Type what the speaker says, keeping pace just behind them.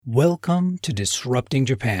Welcome to Disrupting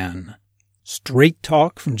Japan. Straight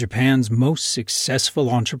talk from Japan's most successful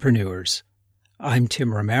entrepreneurs. I'm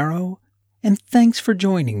Tim Romero, and thanks for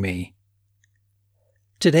joining me.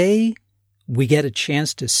 Today, we get a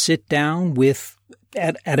chance to sit down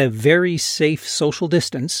at a very safe social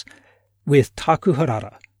distance, with Taku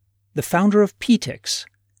Harada, the founder of Ptix.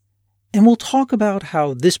 And we'll talk about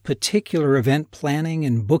how this particular event planning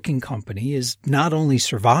and booking company is not only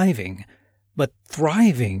surviving, but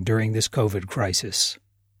thriving during this COVID crisis.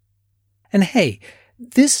 And hey,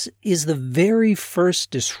 this is the very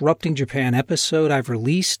first Disrupting Japan episode I've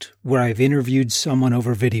released where I've interviewed someone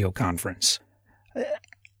over video conference.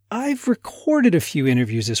 I've recorded a few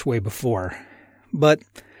interviews this way before, but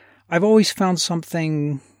I've always found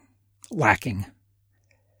something lacking.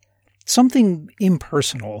 Something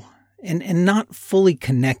impersonal and not fully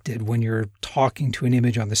connected when you're talking to an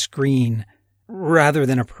image on the screen rather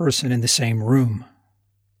than a person in the same room.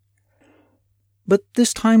 But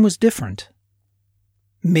this time was different.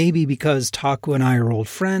 Maybe because Taku and I are old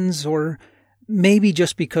friends, or maybe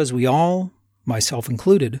just because we all, myself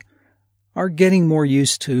included, are getting more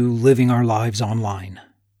used to living our lives online.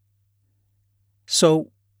 So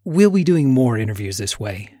we'll be doing more interviews this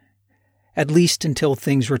way, at least until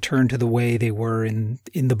things return to the way they were in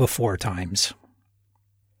the before times.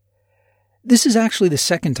 This is actually the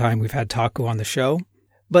second time we've had Taku on the show,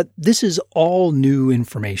 but this is all new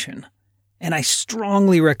information, and I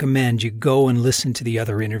strongly recommend you go and listen to the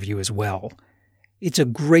other interview as well. It's a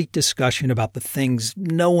great discussion about the things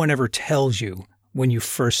no one ever tells you when you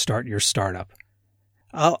first start your startup.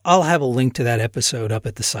 I'll have a link to that episode up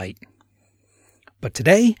at the site. But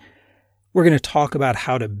today, we're going to talk about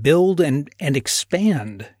how to build and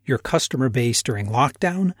expand your customer base during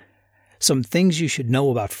lockdown, some things you should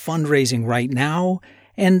know about fundraising right now,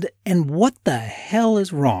 and what the hell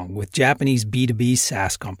is wrong with Japanese B2B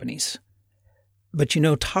SaaS companies. But you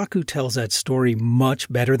know, Taku tells that story much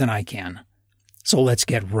better than I can. So let's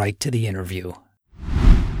get right to the interview.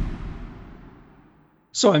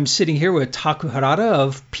 So I'm sitting here with Taku Harada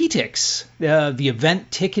of Ptix, the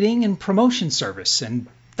event ticketing and promotion service, and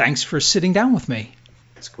thanks for sitting down with me.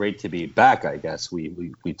 It's great to be back, I guess.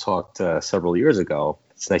 We talked several years ago.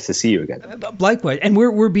 It's nice to see you again. Likewise. And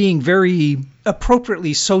we're being very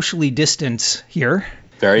appropriately socially distanced here.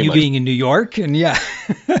 Very you much. Being in New York, and yeah.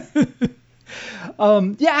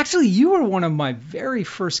 Actually, you were one of my very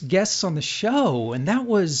first guests on the show, and that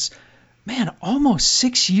was, almost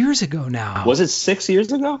 6 years ago now. Was it 6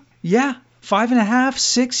 years ago? Yeah, 5.5,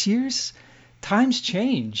 6 years. Times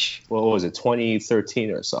change. What was it,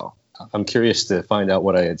 2013 or so? I'm curious to find out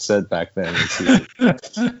what I had said back then and see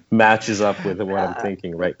if it matches up with what I'm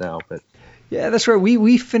thinking right now. But yeah, that's right.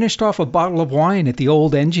 We finished off a bottle of wine at the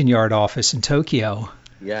old Engine Yard office in Tokyo.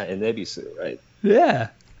 Yeah, in Ebisu, right? Yeah.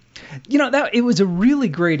 It was a really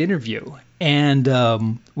great interview, and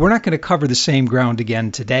we're not going to cover the same ground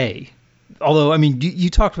again today. Although, you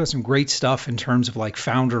talked about some great stuff in terms of like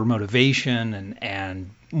founder motivation and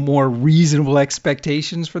more reasonable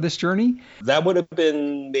expectations for this journey. That would have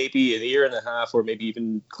been maybe a year and a half, or maybe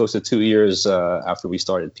even close to 2 years after we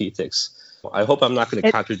started Ptix. I hope I'm not going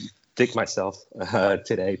to contradict myself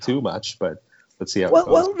today too much, but let's see how it goes.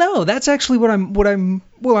 Well, no, that's actually I'm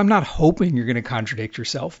not hoping you're going to contradict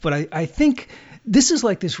yourself, but I think this is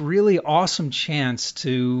like this really awesome chance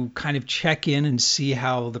to kind of check in and see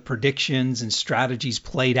how the predictions and strategies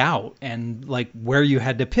played out and like where you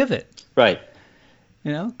had to pivot. Right.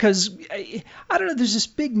 Because I don't know, there's this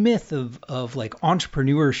big myth of like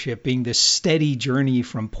entrepreneurship being this steady journey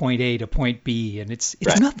from point A to point B, and it's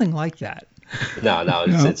right. Nothing like that. No,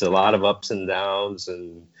 it's a lot of ups and downs,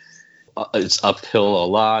 and it's uphill a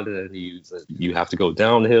lot, and you have to go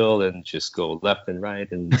downhill and just go left and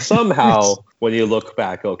right, and somehow when you look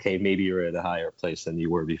back, okay, maybe you're at a higher place than you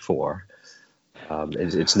were before.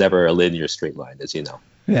 It's never a linear straight line, as you know.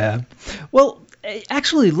 Yeah. Well,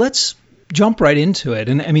 actually, let's jump right into it.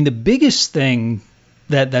 And the biggest thing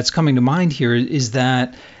that's coming to mind here is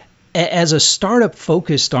that as a startup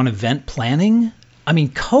focused on event planning,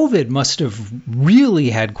 COVID must have really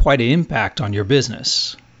had quite an impact on your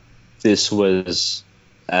business. This was,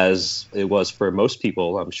 as it was for most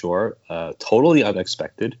people, I'm sure, totally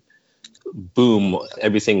unexpected. Boom,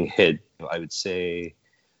 everything hit. I would say,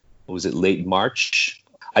 was it late March?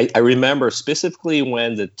 I remember specifically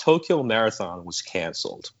when the Tokyo Marathon was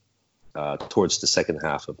canceled. Towards the second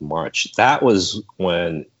half of March. That was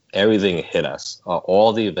when everything hit us.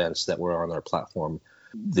 All the events that were on our platform,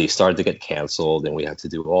 they started to get canceled, and we had to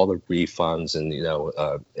do all the refunds, and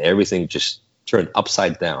everything just turned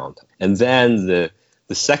upside down. And then the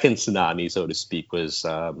second tsunami, so to speak, was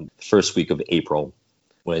the first week of April,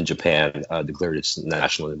 when Japan declared its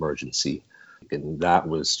national emergency. And that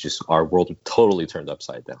was just, our world totally turned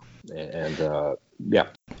upside down. And yeah.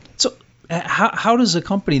 So how does a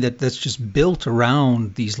company that's just built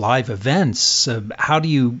around these live events, how do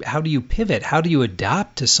you pivot? How do you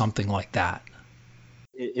adapt to something like that?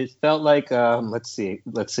 It felt like, let's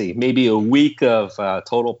see, maybe a week of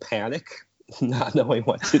total panic, not knowing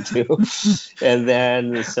what to do. And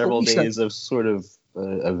then several days of sort of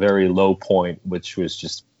a very low point, which was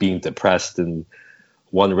just being depressed and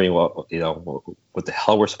wondering what the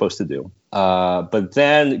hell we're supposed to do. But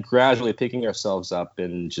then gradually picking ourselves up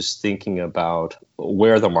and just thinking about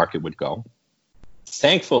where the market would go.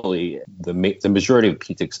 Thankfully, the majority of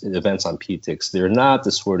PTIX events on PTIX, they're not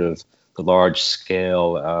the sort of the large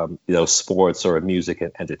scale, sports or music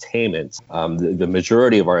and entertainment. The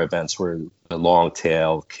majority of our events were the long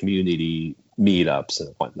tail community meetups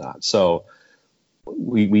and whatnot. So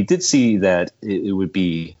we did see that it would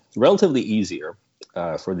be relatively easier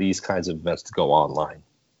for these kinds of events to go online.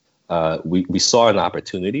 We saw an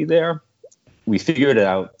opportunity there. We figured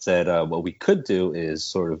out that what we could do is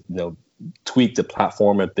sort of tweak the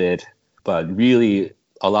platform a bit, but really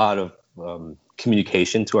a lot of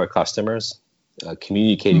communication to our customers,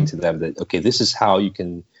 communicating to them that, okay, this is how you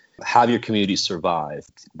can have your community survive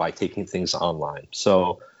by taking things online.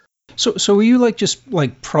 So were you just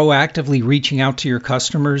proactively reaching out to your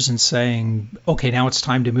customers and saying, okay, now it's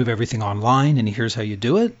time to move everything online and here's how you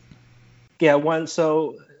do it? Yeah,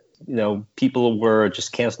 people were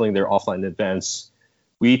just canceling their offline events.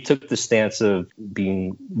 We took the stance of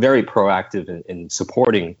being very proactive in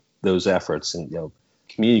supporting those efforts and,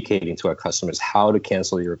 communicating to our customers how to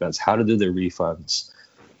cancel your events, how to do their refunds.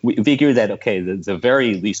 We figured that, okay, the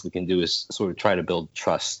very least we can do is sort of try to build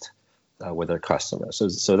trust with our customers.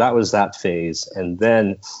 So that was that phase. And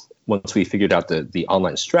then once we figured out the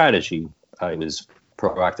online strategy, I was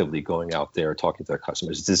proactively going out there, talking to our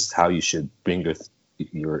customers. This is how you should bring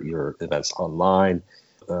your events online.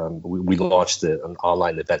 We launched an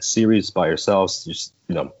online event series by ourselves, just,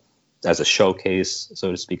 as a showcase,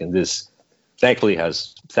 so to speak. And this thankfully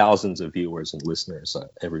has thousands of viewers and listeners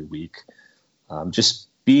every week. Just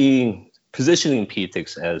positioning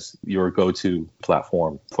PTIX as your go-to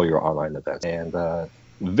platform for your online event. And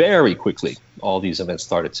very quickly, all these events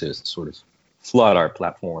started to sort of flood our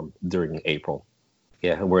platform during April.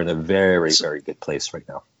 Yeah, and we're in a very, very good place right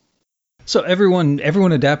now. So everyone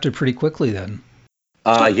adapted pretty quickly then?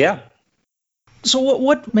 Yeah. So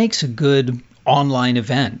what makes a good online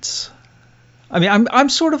event? I mean, I'm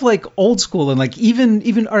sort of old school, and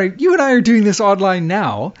even all right, you and I are doing this online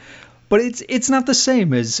now, but it's not the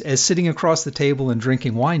same as sitting across the table and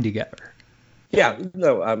drinking wine together. Yeah,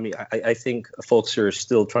 no, I mean, I think folks are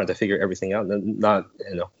still trying to figure everything out.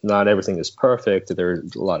 Not everything is perfect. There are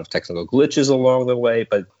a lot of technical glitches along the way,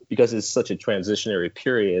 but because it's such a transitionary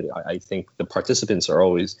period, I think the participants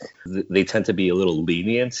they tend to be a little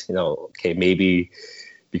lenient. Okay, maybe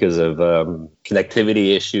because of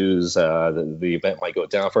connectivity issues, the event might go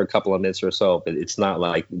down for a couple of minutes or so, but it's not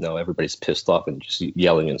like, everybody's pissed off and just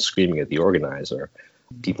yelling and screaming at the organizer.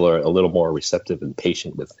 People are a little more receptive and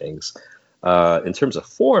patient with things. In terms of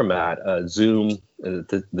format, Zoom,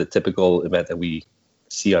 the typical event that we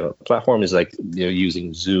see on a platform is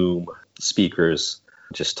using Zoom speakers,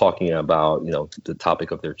 just talking about, the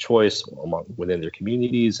topic of their choice within their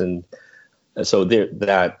communities. And so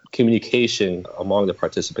that communication among the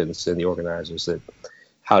participants and the organizers, that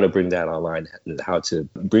how to bring that online and how to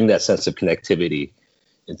bring that sense of connectivity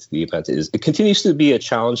into the event it continues to be a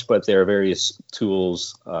challenge, but there are various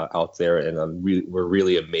tools out there, and we're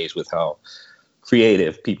really amazed with how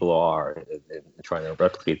creative people are in trying to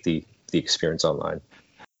replicate the experience online.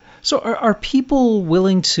 So are people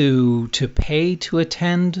willing to pay to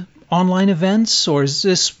attend online events, or is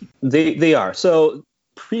this? They are. So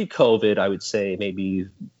pre-COVID, I would say maybe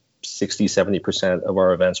 60-70% of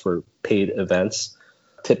our events were paid events.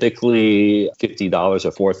 Typically $50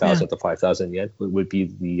 or 4,000 to 5,000 yen would be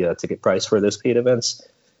the ticket price for those paid events.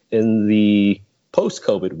 In the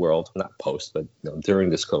post-COVID world, not post, but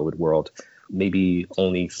during this COVID world, maybe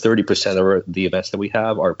only 30% of the events that we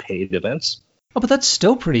have are paid events. Oh, but that's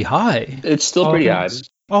still pretty high. It's still pretty high.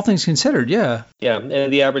 All things considered, yeah. Yeah,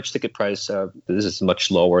 and the average ticket price, this is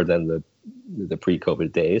much lower than the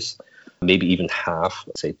pre-COVID days. Maybe even half,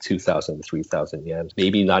 let's say 2,000 to 3,000 yen,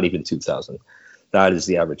 maybe not even 2,000. That is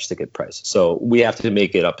the average ticket price. So we have to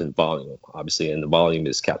make it up in volume, obviously, and the volume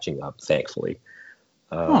is catching up, thankfully.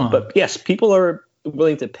 But yes, people are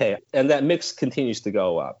willing to pay, and that mix continues to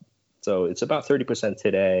go up. So it's about 30%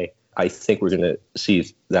 today. I think we're going to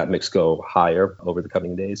see that mix go higher over the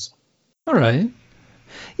coming days. All right.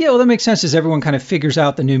 Yeah, well, that makes sense as everyone kind of figures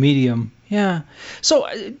out the new medium. Yeah. So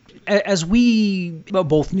as we, well,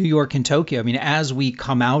 both New York and Tokyo, I mean, as we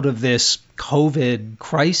come out of this COVID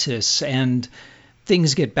crisis and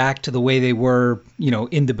things get back to the way they were,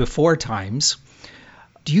 in the before times,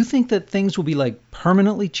 do you think that things will be like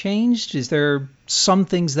permanently changed? Is there some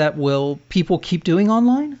things that people keep doing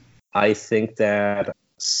online? I think that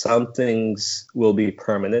some things will be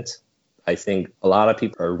permanent. I think a lot of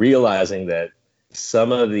people are realizing that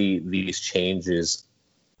some of these changes,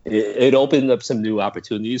 it opened up some new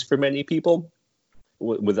opportunities for many people.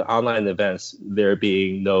 With the online events, there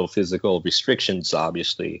being no physical restrictions,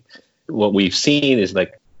 obviously. What we've seen is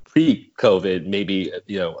like pre-COVID, maybe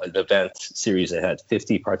an event series that had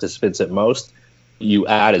 50 participants at most, you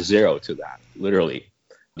add a zero to that, literally,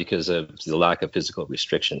 because of the lack of physical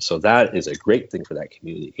restrictions. So that is a great thing for that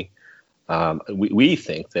community. We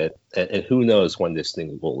think that, and who knows when this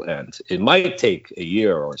thing will end. It might take a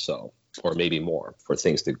year or so, or maybe more, for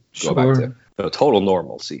things to go back to total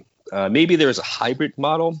normalcy. Maybe there's a hybrid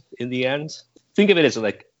model in the end. Think of it as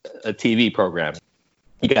like a TV program.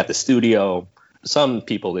 You got the studio, some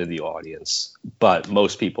people in the audience, but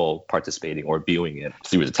most people participating or viewing it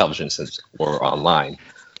through the television or online.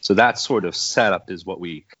 So that sort of setup is what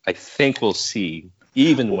I think we'll see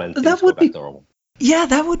even when things go back to normal. Yeah,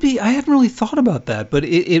 that would be, I hadn't really thought about that, but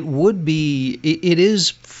it is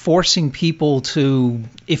forcing people to,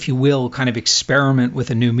 if you will, kind of experiment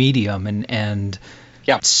with a new medium and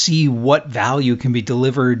see what value can be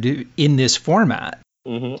delivered in this format.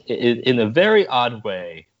 Mm-hmm. In a very odd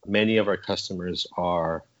way, many of our customers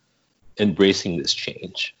are embracing this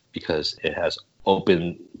change because it has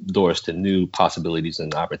opened doors to new possibilities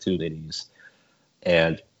and opportunities.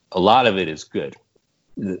 And a lot of it is good.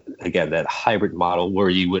 Again, that hybrid model where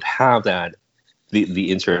you would have that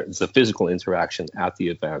the physical interaction at the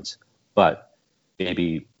event, but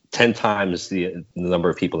maybe 10 times the number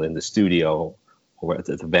of people in the studio or at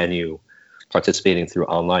the venue participating through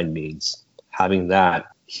online means. Having that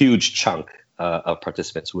huge chunk of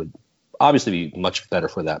participants would obviously be much better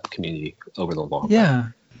for that community over the long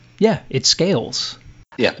run. Yeah, it scales.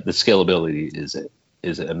 Yeah, the scalability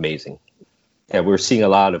is amazing. Yeah, we're seeing a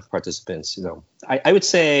lot of participants. I would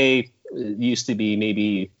say it used to be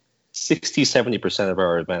maybe 60-70% of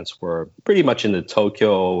our events were pretty much in the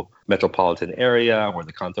Tokyo metropolitan area or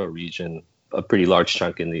the Kanto region, a pretty large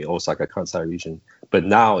chunk in the Osaka Kansai region. But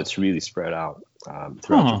now it's really spread out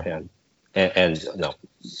throughout Japan and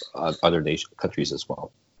other countries as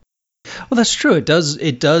well. Well, that's true. It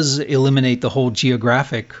does eliminate the whole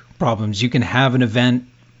geographic problems. You can have an event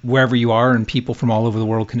wherever you are, and people from all over the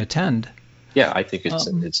world can attend. Yeah, I think it's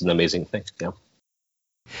an amazing thing. Yeah.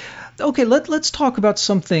 Okay, let's talk about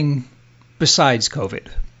something besides COVID.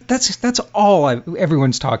 That's all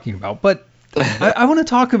everyone's talking about. But I want to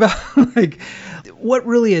talk about like what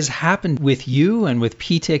really has happened with you and with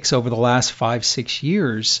PTIX over the last 5-6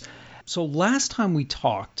 years. So last time we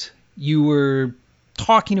talked, you were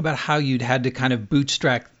talking about how you'd had to kind of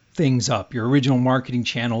bootstrap things up. Your original marketing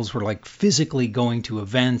channels were like physically going to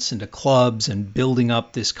events and to clubs and building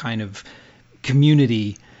up this kind of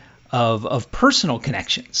community of personal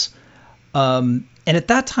connections. And at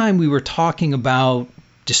that time, we were talking about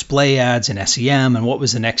display ads and SEM and what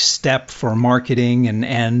was the next step for marketing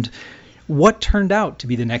and what turned out to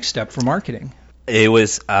be the next step for marketing. It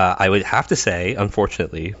was, I would have to say,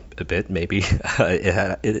 unfortunately, a bit maybe,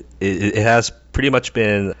 it has pretty much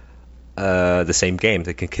been the same game,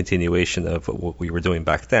 the continuation of what we were doing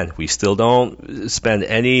back then. We still don't spend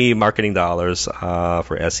any marketing dollars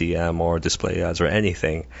for SEM or display ads or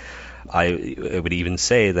anything. I would even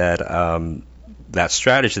say that that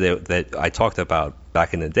strategy that I talked about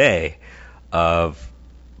back in the day of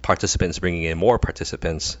participants bringing in more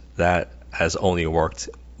participants, that has only worked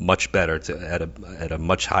much better at a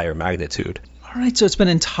much higher magnitude. All right, so it's been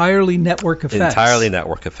entirely network effect. Entirely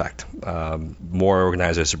network effect. More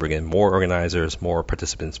organizers bring in more organizers, more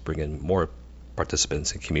participants bring in more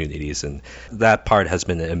participants and communities, and that part has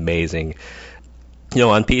been amazing.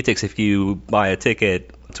 On PTIX, if you buy a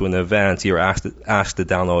ticket to an event, you're asked to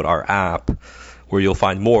download our app, where you'll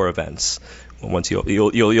find more events. Once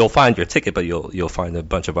you'll find your ticket, but you'll find a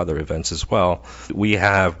bunch of other events as well. We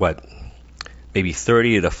have maybe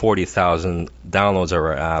 30 to 40,000 downloads of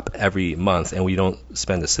our app every month, and we don't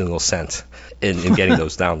spend a single cent in getting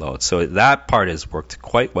those downloads. So that part has worked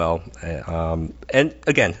quite well. And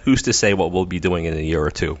again, who's to say what we'll be doing in a year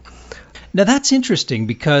or two? Now that's interesting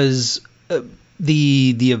because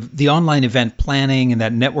the online event planning and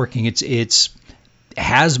that networking, it's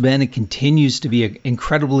has been and continues to be an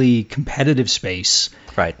incredibly competitive space.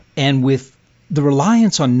 Right. And with the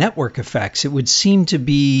reliance on network effects, it would seem to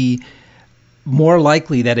be more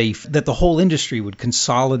likely that that the whole industry would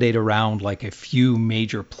consolidate around like a few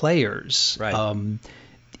major players. Right.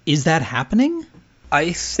 Is that happening?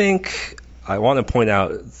 I think I want to point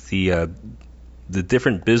out the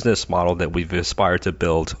different business model that we've aspired to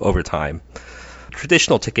build over time.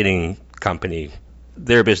 Traditional ticketing company,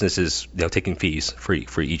 their business is taking fees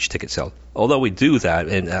for each ticket sale. Although we do that,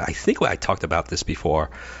 and I think I talked about this before,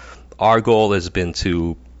 our goal has been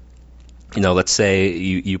to, let's say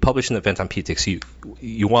you publish an event on PTX,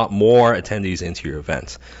 you want more attendees into your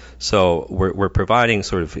event. So we're providing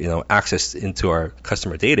sort of access into our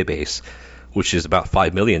customer database, which is about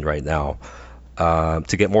 5 million right now,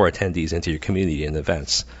 to get more attendees into your community and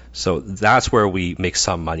events. So that's where we make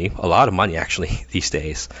some money, a lot of money actually these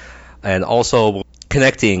days. And also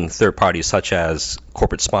connecting third parties such as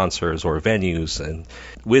corporate sponsors or venues and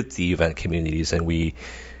with the event communities, and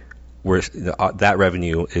that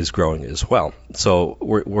revenue is growing as well. So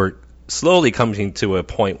we're slowly coming to a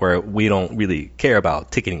point where we don't really care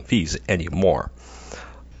about ticketing fees anymore.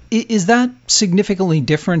 Is that significantly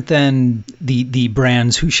different than the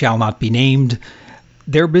brands who shall not be named,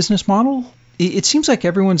 their business model? It seems like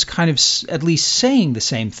everyone's kind of at least saying the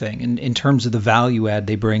same thing in terms of the value add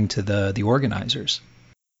they bring to the organizers.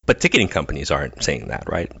 But ticketing companies aren't saying that,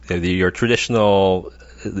 right? Your traditional,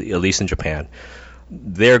 at least in Japan,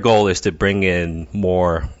 their goal is to bring in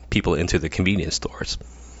more people into the convenience stores,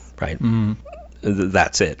 right? Mm.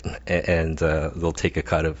 That's it. And they'll take a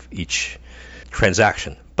cut of each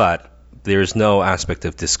transaction. But there's no aspect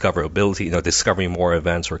of discoverability, discovering more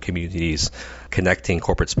events or communities, connecting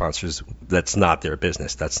corporate sponsors. That's not their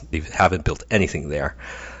business. They haven't built anything there.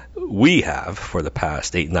 We have for the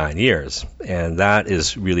past 8-9 years, and that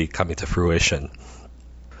is really coming to fruition.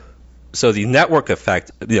 So the network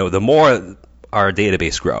effect, the more our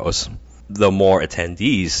database grows, the more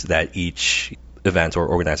attendees that each event or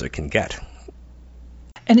organizer can get.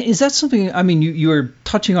 And is that something, I mean, you were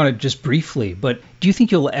touching on it just briefly, but do you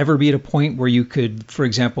think you'll ever be at a point where you could, for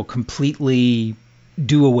example, completely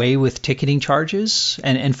do away with ticketing charges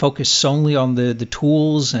and focus solely on the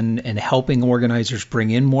tools and helping organizers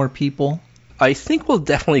bring in more people? I think we'll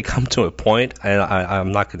definitely come to a point, and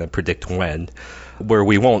I'm not going to predict when, where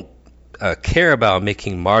we won't care about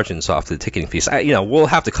making margins off the ticketing fees. We'll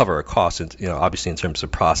have to cover our costs, obviously in terms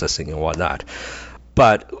of processing and whatnot.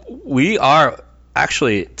 But we are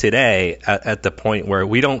actually today at the point where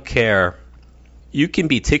we don't care. You can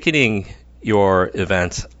be ticketing your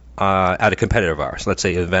event at a competitor of ours, let's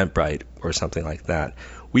say Eventbrite or something like that.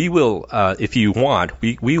 We will, if you want,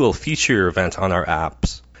 we will feature your event on our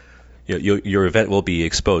apps. Your event will be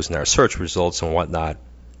exposed in our search results and whatnot.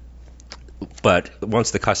 But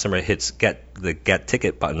once the customer hits the get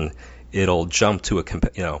ticket button, it'll jump to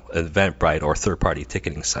Eventbrite or third-party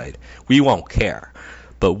ticketing site. We won't care.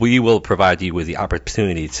 But we will provide you with the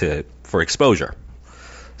opportunity for exposure.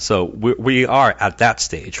 So we are at that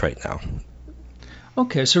stage right now.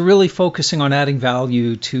 Okay, so really focusing on adding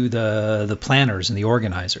value to the planners and the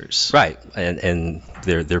organizers. Right, and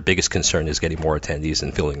their biggest concern is getting more attendees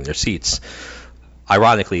and filling their seats.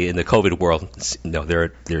 Ironically, in the COVID world,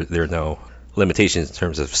 there are no limitations in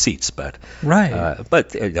terms of seats, but right.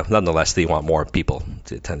 But nonetheless, they want more people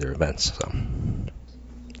to attend their events.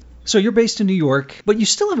 So you're based in New York, but you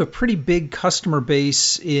still have a pretty big customer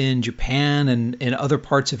base in Japan and in other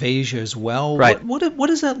parts of Asia as well. Right. What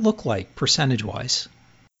does that look like percentage-wise?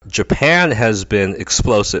 Japan has been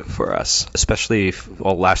explosive for us, especially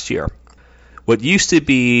last year. What used to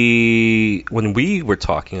be, when we were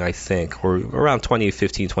talking, I think, or around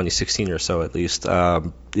 2015, 2016 or so at least,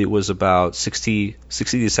 it was about 60 to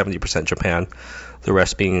 70% Japan, the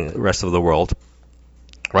rest being the rest of the world.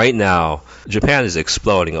 Right now, Japan is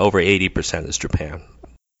exploding. Over 80% is Japan.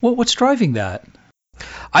 What's driving that?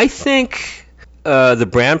 I think the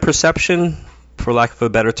brand perception, for lack of a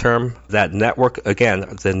better term, that network,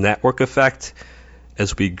 again, the network effect,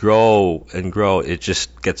 as we grow and grow, it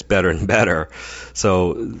just gets better and better.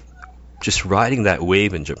 So just riding that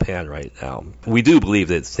wave in Japan right now. We do believe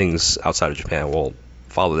that things outside of Japan will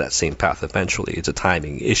follow that same path eventually. It's a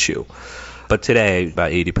timing issue. But today,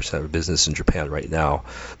 about 80% of business in Japan right now.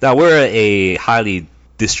 Now, we're a highly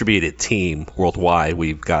distributed team worldwide.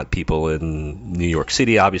 We've got people in New York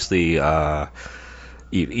City, obviously,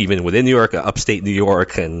 even within New York, upstate New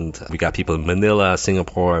York, and we got people in Manila,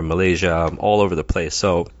 Singapore, Malaysia, all over the place.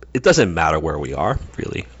 So it doesn't matter where we are,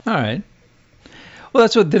 really. All right. Well,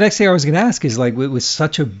 that's what the next thing I was going to ask is, like, with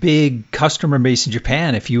such a big customer base in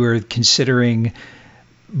Japan, if you were considering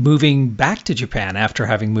moving back to Japan after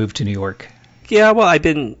having moved to New York. Yeah, well, I've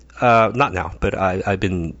been, not now, but I've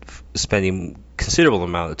been spending considerable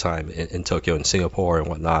amount of time in Tokyo and Singapore and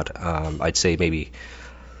whatnot. I'd say maybe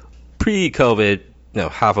pre-COVID,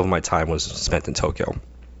 half of my time was spent in Tokyo.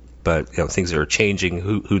 But things are changing.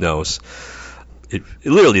 Who knows? It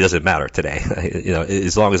literally doesn't matter today.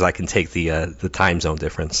 As long as I can take the time zone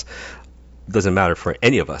difference, it doesn't matter for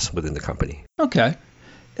any of us within the company. Okay.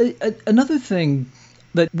 Another thing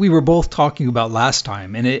that we were both talking about last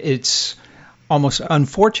time, and it's almost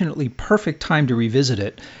unfortunately perfect time to revisit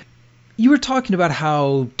it. You were talking about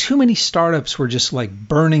how too many startups were just like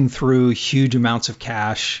burning through huge amounts of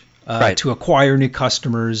cash right. to acquire new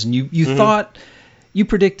customers, and you thought, you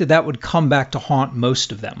predicted that would come back to haunt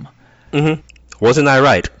most of them. Mm-hmm. Wasn't I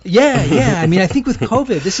right? Yeah. I mean, I think with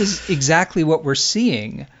COVID, this is exactly what we're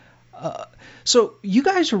seeing. So you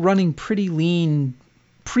guys are running pretty lean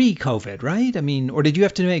pre-COVID, right? I mean, or did you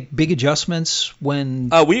have to make big adjustments when?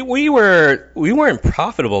 We weren't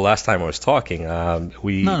profitable last time I was talking.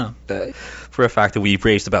 No. For a fact that we've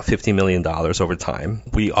raised about $50 million over time.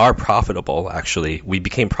 We are profitable, actually. We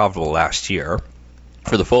became profitable last year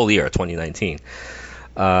for the full year, 2019.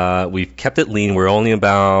 We've kept it lean. We're only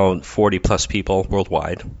about 40 plus people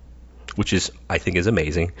worldwide, which I think is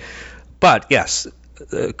amazing. But yes,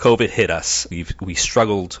 COVID hit us. We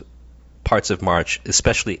struggled parts of March,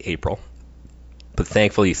 especially April. But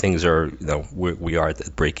thankfully things are, we are at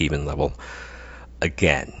the break-even level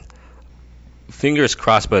again. Fingers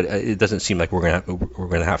crossed, but it doesn't seem like we're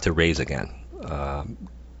gonna have to raise again.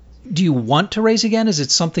 Do you want to raise again? Is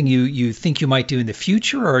it something you think you might do in the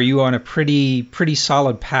future, or are you on a pretty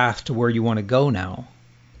solid path to where you want to go now?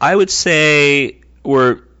 I would say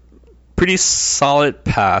we're pretty solid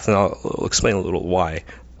path, and I'll explain a little why.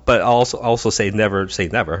 But I'll also say never,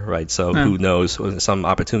 right? So who knows? Some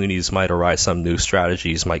opportunities might arise, some new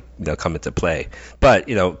strategies might come into play. But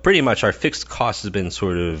pretty much our fixed cost has been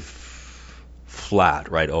sort of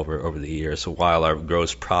flat, right, over the years. So while our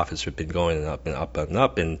gross profits have been going up and up and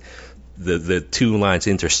up, and the two lines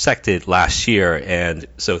intersected last year, and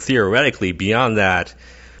so theoretically beyond that,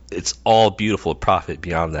 it's all beautiful profit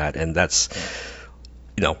beyond that, and that's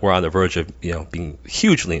we're on the verge of being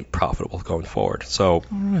hugely profitable going forward. So all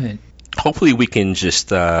right. Hopefully we can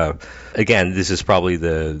just again, this is probably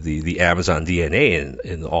the Amazon DNA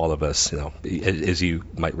in all of us. As you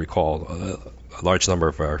might recall, a large number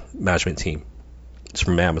of our management team is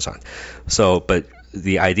from Amazon. So, but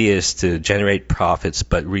the idea is to generate profits,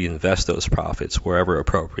 but reinvest those profits wherever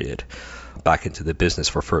appropriate back into the business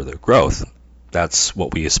for further growth. That's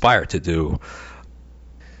what we aspire to do.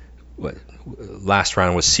 Last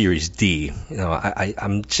round was Series D.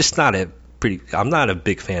 I'm just not I'm not a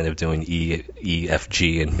big fan of doing E, F,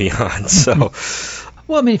 G, and beyond. So,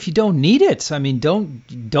 well, I mean, if you don't need it, I mean,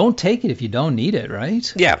 don't take it if you don't need it,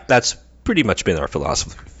 right? Yeah, that's pretty much been our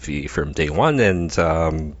philosophy from day one, and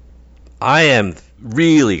I am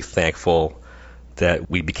really thankful that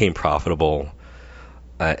we became profitable.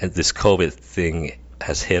 And this COVID thing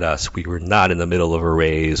has hit us. We were not in the middle of a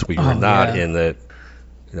raise. We were not in the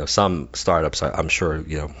some startups, I'm sure,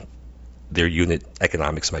 their unit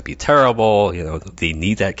economics might be terrible. They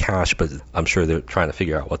need that cash, but I'm sure they're trying to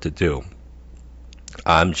figure out what to do.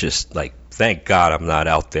 I'm just like, thank God I'm not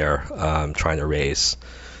out there trying to raise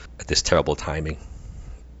at this terrible timing.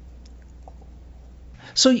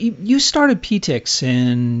 So you started PTX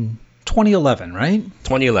in 2011, right?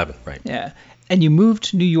 2011, right. Yeah. And you moved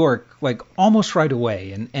to New York like almost right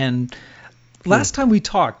away. And last time we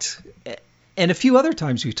talked, and a few other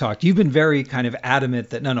times we've talked, you've been very kind of adamant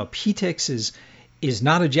that no, PTX is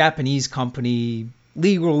not a Japanese company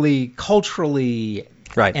legally, culturally,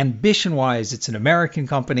 right. Ambition-wise, it's an American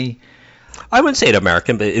company. I wouldn't say it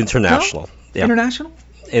American, but international. No? Yeah. International?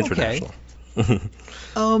 International. Okay.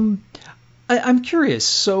 I'm curious.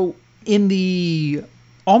 So in the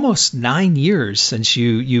almost 9 years since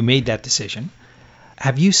you made that decision,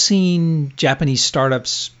 have you seen Japanese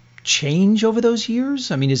startups change over those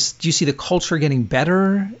years? I mean, do you see the culture getting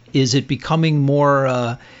better? Is it becoming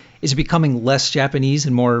less Japanese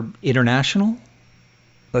and more international?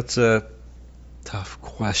 That's a tough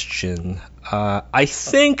question. I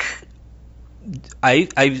think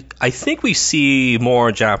we see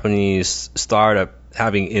more Japanese startup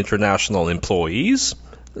having international employees.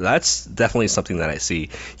 That's definitely something that I see.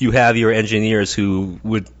 You have your engineers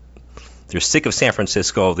they're sick of San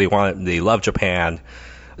Francisco. They love Japan.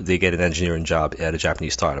 They get an engineering job at a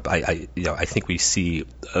Japanese startup. I think we see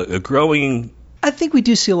a growing. I think we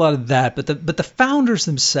do see a lot of that, but the founders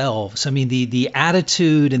themselves. I mean, the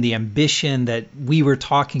attitude and the ambition that we were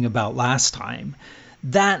talking about last time.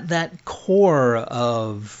 That core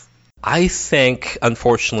of. I think,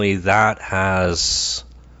 unfortunately, that has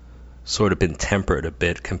sort of been tempered a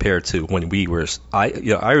bit compared to when we were.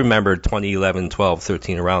 I remember 2011, 12,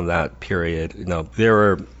 13, around that period. There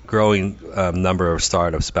were growing number of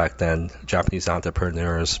startups back then, Japanese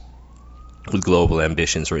entrepreneurs with global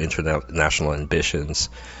ambitions or international ambitions.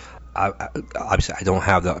 Obviously, I don't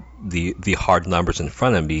have the hard numbers in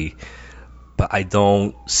front of me, but I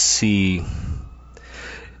don't see.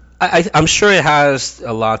 I'm sure it has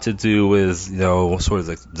a lot to do with sort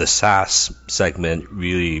of the SaaS segment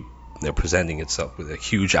really presenting itself with a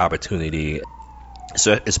huge opportunity.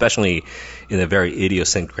 So especially in a very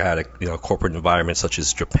idiosyncratic corporate environment such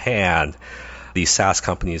as Japan, these SaaS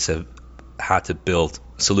companies have had to build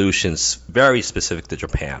solutions very specific to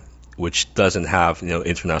Japan, which doesn't have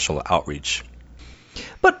international outreach.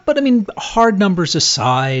 But I mean, hard numbers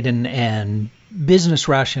aside and business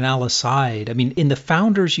rationale aside, I mean, in the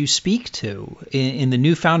founders you speak to, in the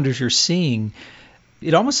new founders you're seeing,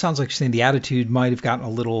 it almost sounds like you're saying the attitude might have gotten a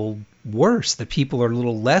little worse, that people are a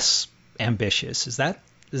little less ambitious. Is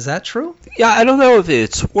that true? Yeah, I don't know if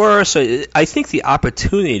it's worse. I think the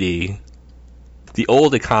opportunity, the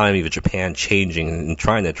old economy of Japan changing and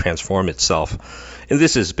trying to transform itself, and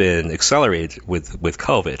this has been accelerated with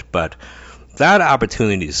COVID, but that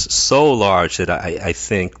opportunity is so large that I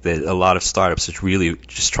think that a lot of startups are really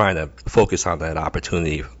just trying to focus on that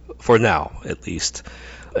opportunity for now, at least.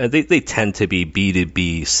 They tend to be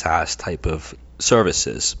B2B SaaS type of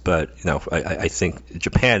services, but I think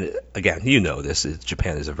Japan, again, this,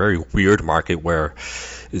 Japan is a very weird market where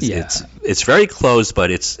it's very closed,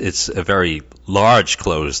 but it's a very large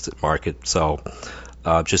closed market. So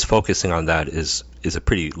just focusing on that is a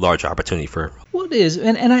pretty large opportunity for. Well, it is,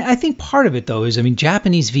 and I think part of it though is, I mean,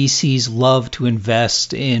 Japanese VCs love to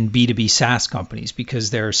invest in B2B SaaS companies because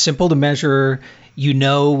they're simple to measure.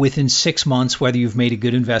 Within 6 months whether you've made a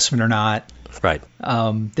good investment or not. Right.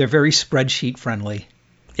 They're very spreadsheet friendly.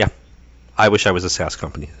 Yeah. I wish I was a SaaS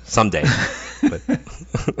company someday. But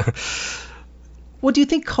Well, do you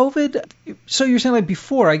think COVID, so you're saying like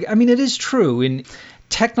before, I mean, it is true, in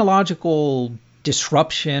technological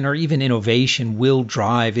disruption or even innovation will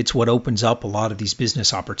drive, it's what opens up a lot of these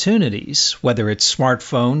business opportunities, whether it's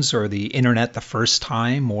smartphones or the internet the first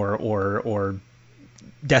time or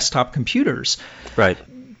desktop computers. Right.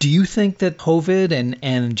 Do you think that COVID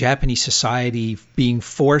and Japanese society being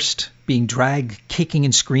dragged kicking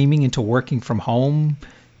and screaming into working from home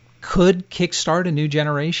could kickstart a new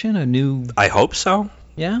generation, I hope so.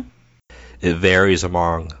 Yeah? It varies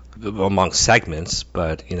among segments,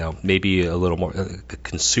 but maybe a little more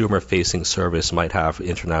consumer-facing service might have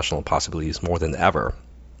international possibilities more than ever.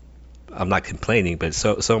 I'm not complaining, but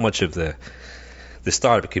so much of the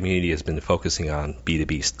startup community has been focusing on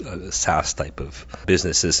B2B SaaS type of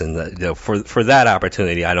businesses, and for that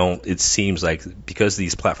opportunity, it seems like because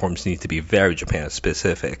these platforms need to be very Japan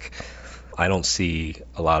specific, I don't see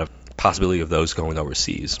a lot of possibility of those going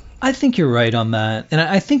overseas. I think you're right on that, and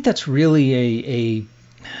I think that's really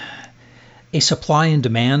a supply and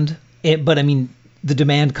demand. But I mean, the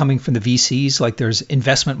demand coming from the VCs, like there's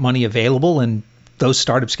investment money available, and those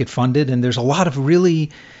startups get funded, and there's a lot of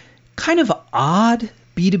really kind of odd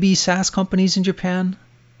B2B SaaS companies in Japan.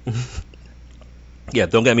 Yeah,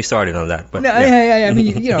 don't get me started on that. But yeah. I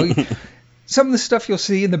mean, some of the stuff you'll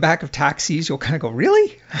see in the back of taxis, you'll kind of go,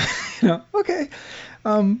 really? Okay.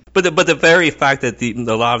 But the very fact that a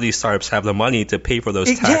lot of these startups have the money to pay for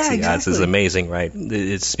those taxi ads is amazing, right?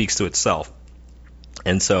 It speaks to itself.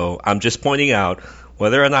 And so I'm just pointing out,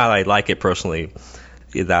 whether or not I like it personally,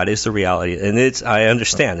 that is the reality, and I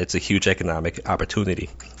understand it's a huge economic opportunity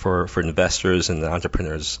for investors and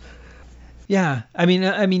entrepreneurs. Yeah, I mean,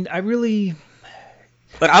 I really.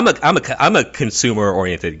 I'm a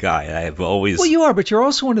consumer-oriented guy. I have always. Well, you are, but you're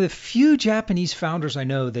also one of the few Japanese founders I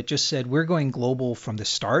know that just said we're going global from the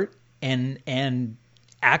start, and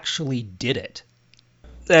actually did it.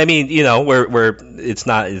 I mean, it's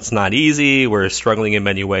not easy. We're struggling in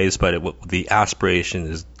many ways, but the aspiration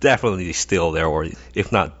is definitely still there, or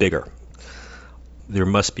if not bigger. There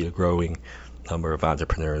must be a growing number of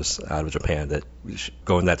entrepreneurs out of Japan that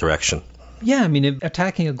go in that direction. Yeah, I mean,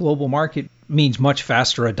 attacking a global market means much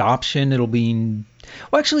faster adoption. It'll mean,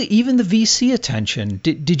 well, actually, even the VC attention.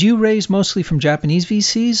 Did you raise mostly from Japanese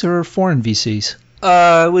VCs or foreign VCs?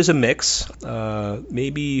 It was a mix,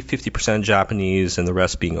 maybe 50% Japanese and the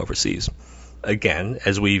rest being overseas. Again,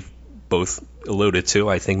 as we've both alluded to,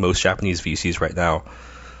 I think most Japanese VCs right now,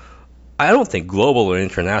 I don't think global or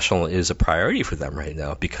international is a priority for them right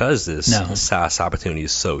now because this SaaS opportunity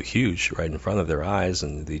is so huge right in front of their eyes,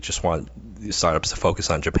 and they just want the startups to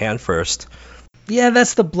focus on Japan first. Yeah,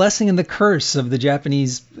 that's the blessing and the curse of the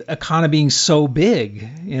Japanese economy being so big,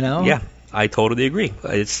 Yeah. I totally agree.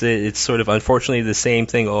 It's sort of unfortunately the same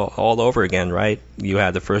thing all over again, right? You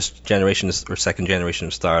had the first generation or second generation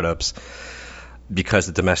of startups. Because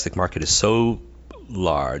the domestic market is so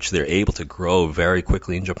large, they're able to grow very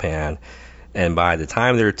quickly in Japan. And by the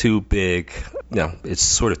time they're too big, it's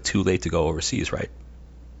sort of too late to go overseas, right?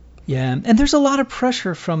 Yeah, and there's a lot of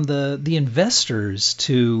pressure from the investors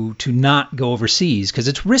to not go overseas because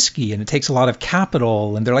it's risky and it takes a lot of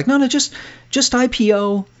capital. And they're like, no, just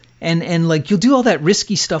IPO and like you'll do all that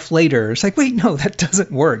risky stuff later. It's like, wait, no, that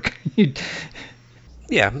doesn't work.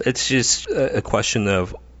 Yeah, it's just a question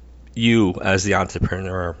of you as the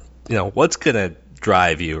entrepreneur. What's going to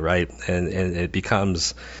drive you, right? And it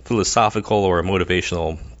becomes philosophical or a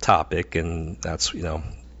motivational topic, and that's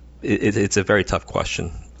it's a very tough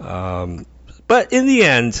question. But in the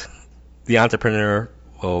end, the entrepreneur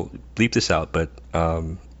will bleep this out, but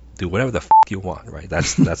do whatever the you want, right?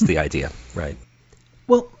 That's the idea, right?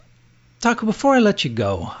 Well, Taco, before I let you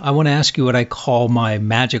go, I want to ask you what I call my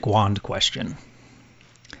magic wand question.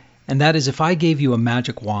 And that is, if I gave you a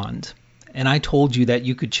magic wand and I told you that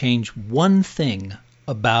you could change one thing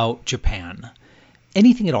about Japan,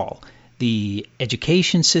 anything at all, the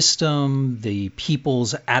education system, the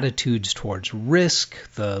people's attitudes towards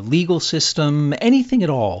risk, the legal system, anything at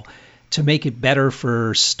all to make it better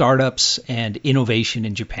for startups and innovation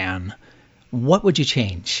in Japan, what would you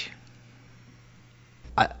change?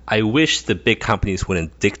 I wish the big companies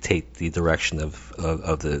wouldn't dictate the direction of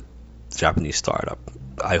the Japanese startup.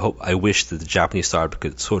 I wish that the Japanese startup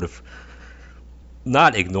could sort of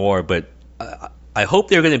not ignore, but I hope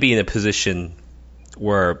they're going to be in a position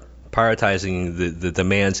where prioritizing the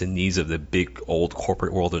demands and needs of the big old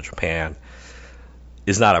corporate world of Japan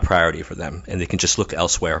is not a priority for them, and they can just look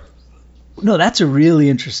elsewhere. No, that's a really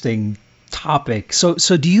interesting topic. So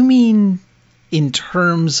do you mean in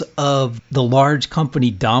terms of the large company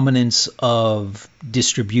dominance of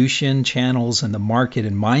distribution channels and the market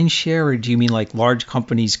and mind share, or do you mean like large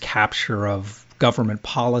companies' capture of government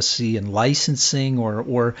policy and licensing,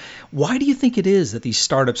 or why do you think it is that these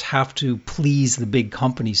startups have to please the big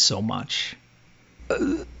companies so much?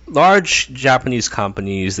 Large Japanese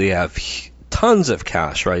companies, they have tons of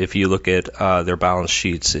cash, right? If you look at their balance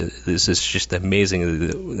sheets, this is just amazing,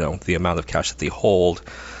 the amount of cash that they hold.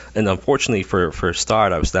 And unfortunately for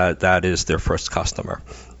startups, that is their first customer.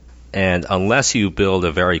 And unless you build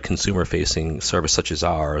a very consumer-facing service such as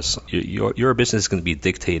ours, your business is going to be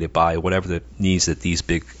dictated by whatever the needs that these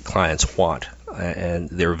big clients want. And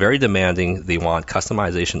they're very demanding. They want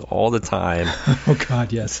customization all the time. Oh,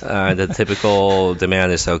 God, yes. The typical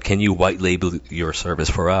demand is, can you white label your service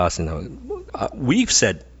for us? We've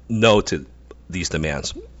said no to these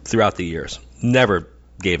demands throughout the years. Never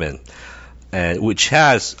gave in. And which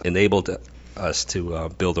has enabled us to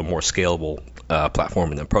build a more scalable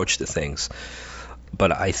platform and approach to things.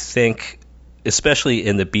 But I think, especially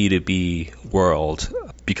in the B2B world,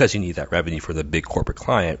 because you need that revenue for the big corporate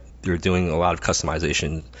client, you're doing a lot of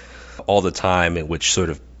customization all the time, which sort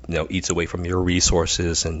of eats away from your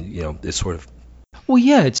resources, and it's sort of. Well,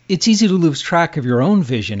 yeah, it's easy to lose track of your own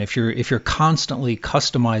vision if you're constantly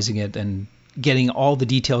customizing it and getting all the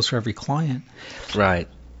details for every client. Right.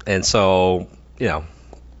 And so,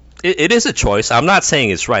 it is a choice. I'm not saying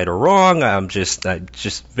it's right or wrong. I'm just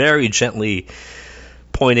very gently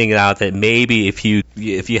pointing out that maybe if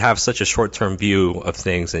you have such a short-term view of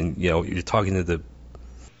things, and you're talking to the.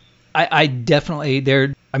 I definitely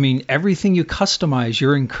everything you customize,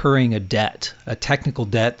 you're incurring a technical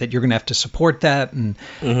debt that you're going to have to support that, and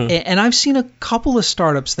I've seen a couple of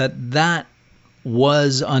startups that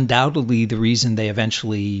was undoubtedly the reason they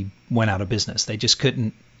eventually went out of business. They just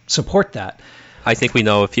couldn't support that. I think we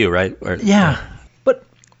know a few, right? Yeah. But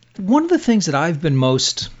one of the things that I've been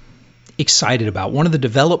most excited about, one of the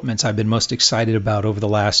developments I've been most excited about over the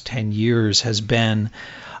last 10 years has been,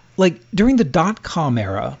 like, during the dot-com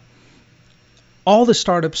era, all the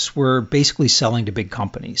startups were basically selling to big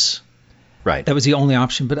companies. Right. That was the only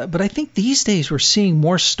option. But I think these days we're seeing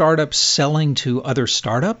more startups selling to other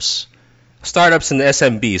startups. Startups and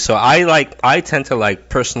SMB. So I tend to like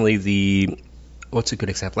personally what's a good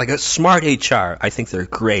example? Like a Smart HR. I think they're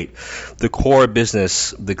great. The core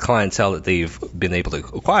business, the clientele that they've been able to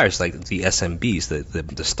acquire is like the SMBs,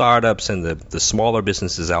 the startups and the smaller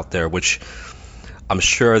businesses out there, which I'm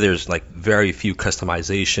sure there's like very few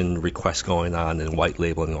customization requests going on and white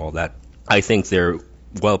labeling and all that. I think they're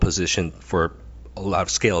well positioned for a lot of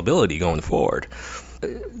scalability going forward.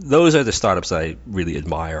 Those are the startups I really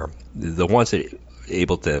admire. The ones that are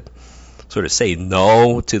able to sort of say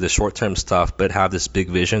no to the short-term stuff, but have this big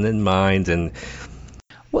vision in mind. And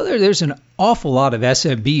well, there's an awful lot of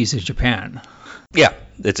SMBs in Japan. Yeah,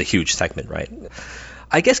 it's a huge segment, right?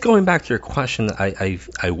 I guess going back to your question, I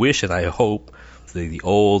wish and I hope the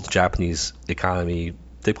old Japanese economy,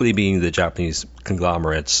 typically being the Japanese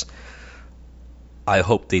conglomerates, I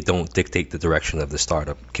hope they don't dictate the direction of the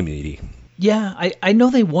startup community. Yeah, I know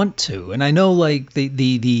they want to, and I know like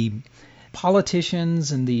the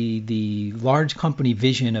politicians and the large company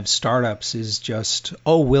vision of startups is just,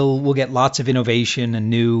 we'll get lots of innovation and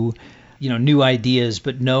new ideas,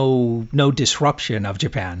 but no disruption of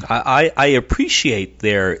Japan. I appreciate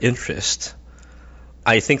their interest.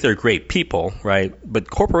 I think they're great people, right? But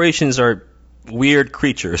corporations are weird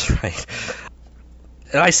creatures, right?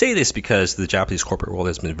 And I say this because the Japanese corporate world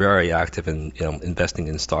has been very active in investing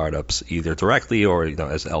in startups, either directly or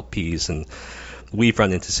as LPs, and we've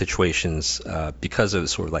run into situations because of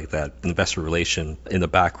sort of like that investor relation in the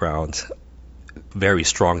background, very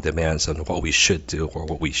strong demands on what we should do or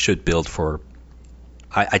what we should build for.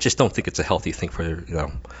 I just don't think it's a healthy thing for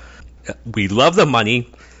we love the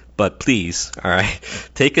money, but please, all right,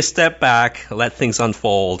 take a step back, let things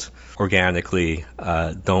unfold organically.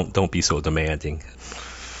 Don't be so demanding.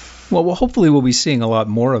 Well, hopefully we'll be seeing a lot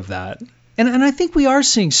more of that. And I think we are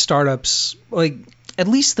seeing startups, like at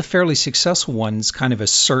least the fairly successful ones, kind of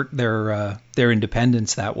assert their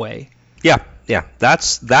independence that way. Yeah,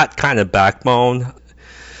 that's that kind of backbone.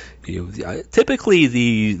 Typically,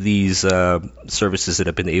 these services that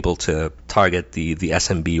have been able to target the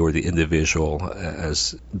SMB or the individual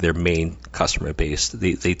as their main customer base,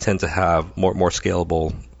 they tend to have more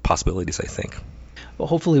scalable possibilities, I think. Well,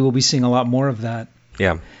 hopefully we'll be seeing a lot more of that.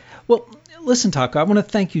 Yeah. Well, listen, Taku, I want to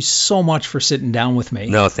thank you so much for sitting down with me.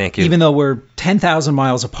 No, thank you. Even though we're 10,000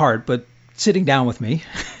 miles apart, but sitting down with me.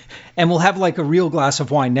 And we'll have like a real glass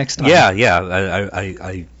of wine next time. Yeah.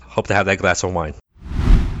 I hope to have that glass of wine.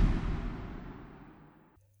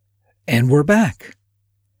 And we're back.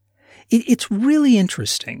 It's really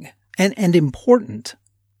interesting and important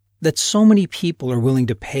that so many people are willing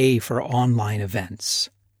to pay for online events.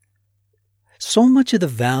 So much of the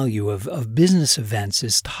value of business events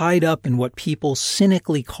is tied up in what people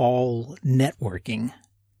cynically call networking.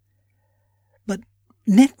 But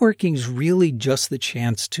networking's really just the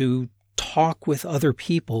chance to talk with other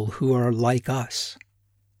people who are like us.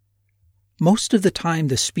 Most of the time,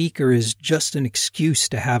 the speaker is just an excuse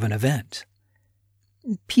to have an event.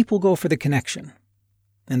 People go for the connection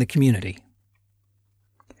and the community.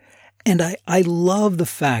 And I love the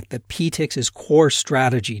fact that PTIX's core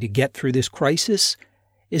strategy to get through this crisis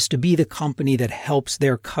is to be the company that helps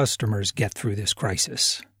their customers get through this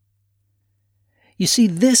crisis. You see,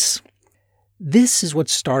 this is what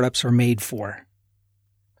startups are made for.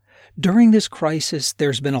 During this crisis,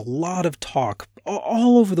 there's been a lot of talk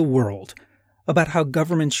all over the world about how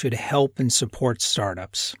governments should help and support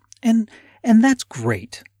startups. And that's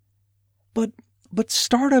great. But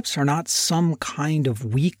startups are not some kind of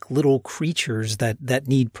weak little creatures that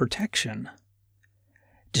need protection.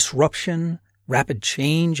 Disruption, rapid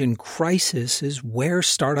change, and crisis is where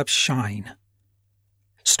startups shine.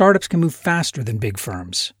 Startups can move faster than big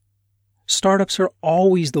firms. Startups are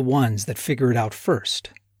always the ones that figure it out first.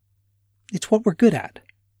 It's what we're good at.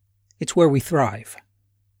 It's where we thrive.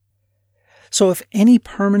 So if any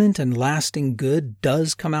permanent and lasting good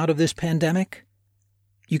does come out of this pandemic,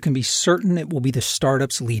 you can be certain it will be the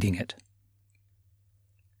startups leading it.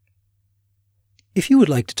 If you would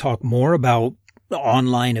like to talk more about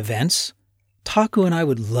online events, Taku and I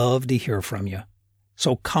would love to hear from you.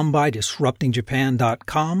 So come by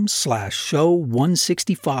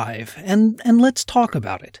disruptingjapan.com/show165 and let's talk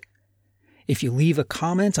about it. If you leave a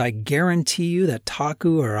comment, I guarantee you that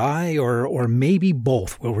Taku or I or maybe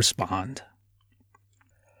both will respond.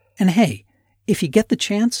 And hey, if you get the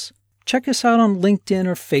chance, check us out on LinkedIn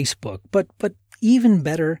or Facebook, but even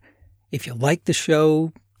better, if you like the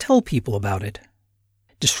show, tell people about it.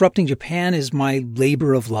 Disrupting Japan is my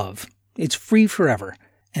labor of love. It's free forever,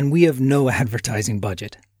 and we have no advertising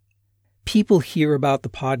budget. People hear about the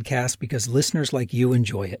podcast because listeners like you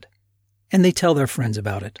enjoy it, and they tell their friends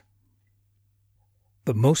about it.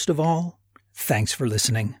 But most of all, thanks for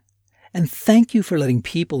listening. And thank you for letting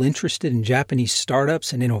people interested in Japanese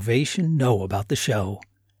startups and innovation know about the show.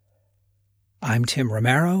 I'm Tim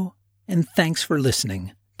Romero, and thanks for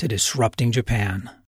listening to Disrupting Japan.